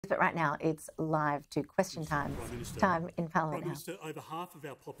But right now, it's live to question time in Parliament House. Minister, over half of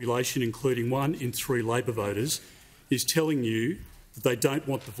our population, including 1 in 3 Labor voters, is telling you that they don't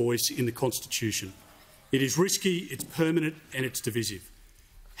want the voice in the Constitution. It is risky, it's permanent and it's divisive.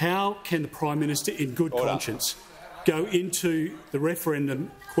 How can the Prime Minister, in good conscience, go into the referendum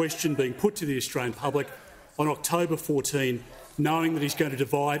question being put to the Australian public on October 14, knowing that he's going to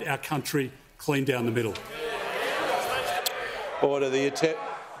divide our country clean down the middle? Order.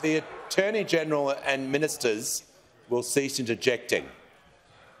 The Attorney-General and ministers will cease interjecting,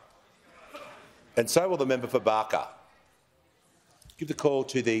 and so will the member for Barker. Give the call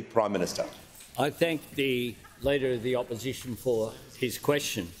to the Prime Minister. I thank the Leader of the Opposition for his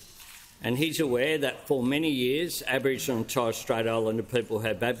question. And he's aware that for many years Aboriginal and Torres Strait Islander people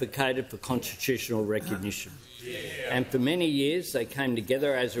have advocated for constitutional recognition. And for many years they came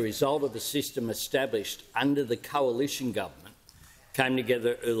together as a result of a system established under the coalition government, came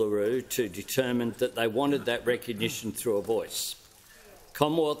together at Uluru to determine that they wanted that recognition through a voice.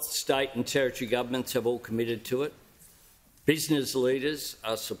 Commonwealth, state and territory governments have all committed to it. Business leaders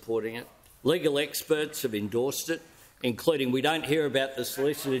are supporting it. Legal experts have endorsed it, including, we don't hear about the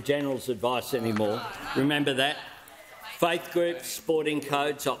Solicitor General's advice anymore, remember that. Faith groups, sporting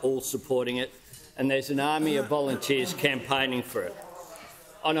codes are all supporting it, and there's an army of volunteers campaigning for it.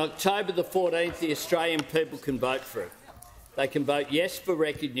 On October the 14th, the Australian people can vote for it. They can vote yes for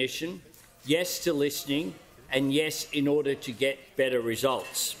recognition, yes to listening, and yes in order to get better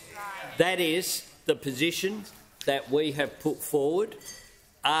results. That is the position that we have put forward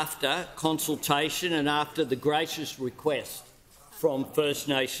after consultation and after the gracious request from First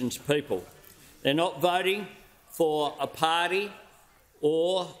Nations people. They're not voting for a party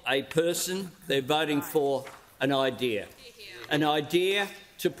or a person, they're voting for an idea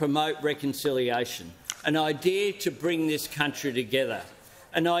to promote reconciliation, an idea to bring this country together,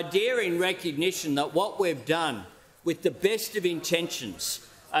 an idea in recognition that what we've done with the best of intentions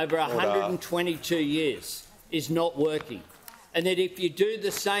over 122 years is not working, and that if you do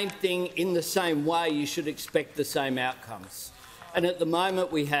the same thing in the same way, you should expect the same outcomes. And at the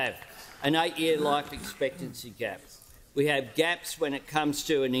moment we have an 8-year life expectancy gap. We have gaps when it comes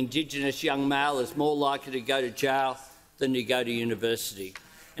to an Indigenous young male is more likely to go to jail than to go to university.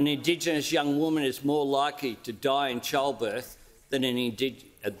 An Indigenous young woman is more likely to die in childbirth than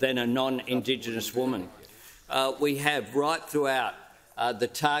a non-Indigenous woman. We have right throughout the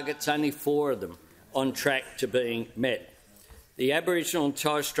targets, only 4 of them, on track to being met. The Aboriginal and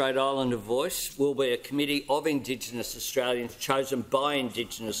Torres Strait Islander voice will be a committee of Indigenous Australians chosen by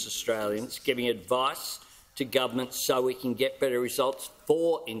Indigenous Australians, giving advice to governments so we can get better results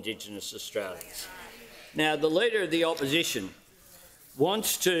for Indigenous Australians. Now, the Leader of the Opposition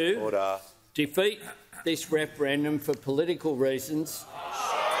wants to defeat this referendum for political reasons,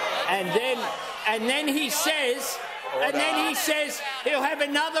 and then he says he'll have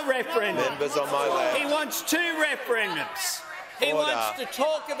another referendum. Members on my left. He wants 2 referendums. He wants to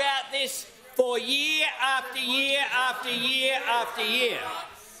talk about this for year after year after year after year.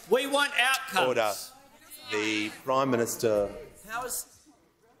 We want outcomes. Order. The Prime Minister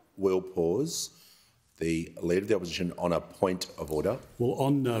will pause. The Leader of the Opposition on a point of order. Well,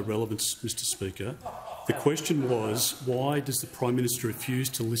 on relevance, Mr Speaker, the question was, why does the Prime Minister refuse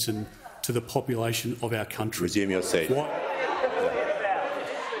to listen to the population of our country? Resume your seat.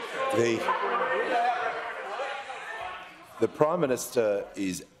 The Prime Minister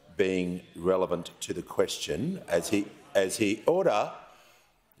is being relevant to the question as he order.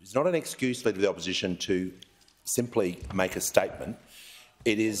 It's not an excuse, Leader of the Opposition, to simply make a statement.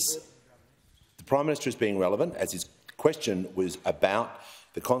 It is the Prime Minister is being relevant as his question was about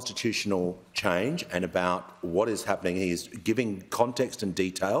the constitutional change and about what is happening. He is giving context and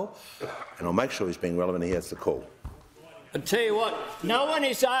detail, and I'll make sure he's being relevant. He has the call. I'll tell you what, no one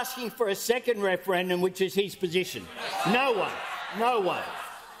is asking for a second referendum, which is his position. No one. No one.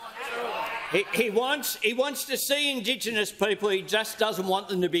 He wants to see Indigenous people. He just doesn't want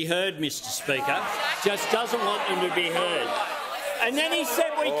them to be heard, Mr Speaker. Just doesn't want them to be heard. And then he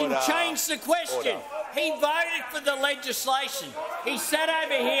said we can change the question. He voted for the legislation. He sat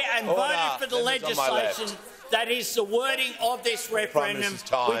over here and voted for the legislation that is the wording of this referendum,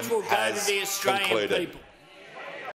 which will go to the Australian people.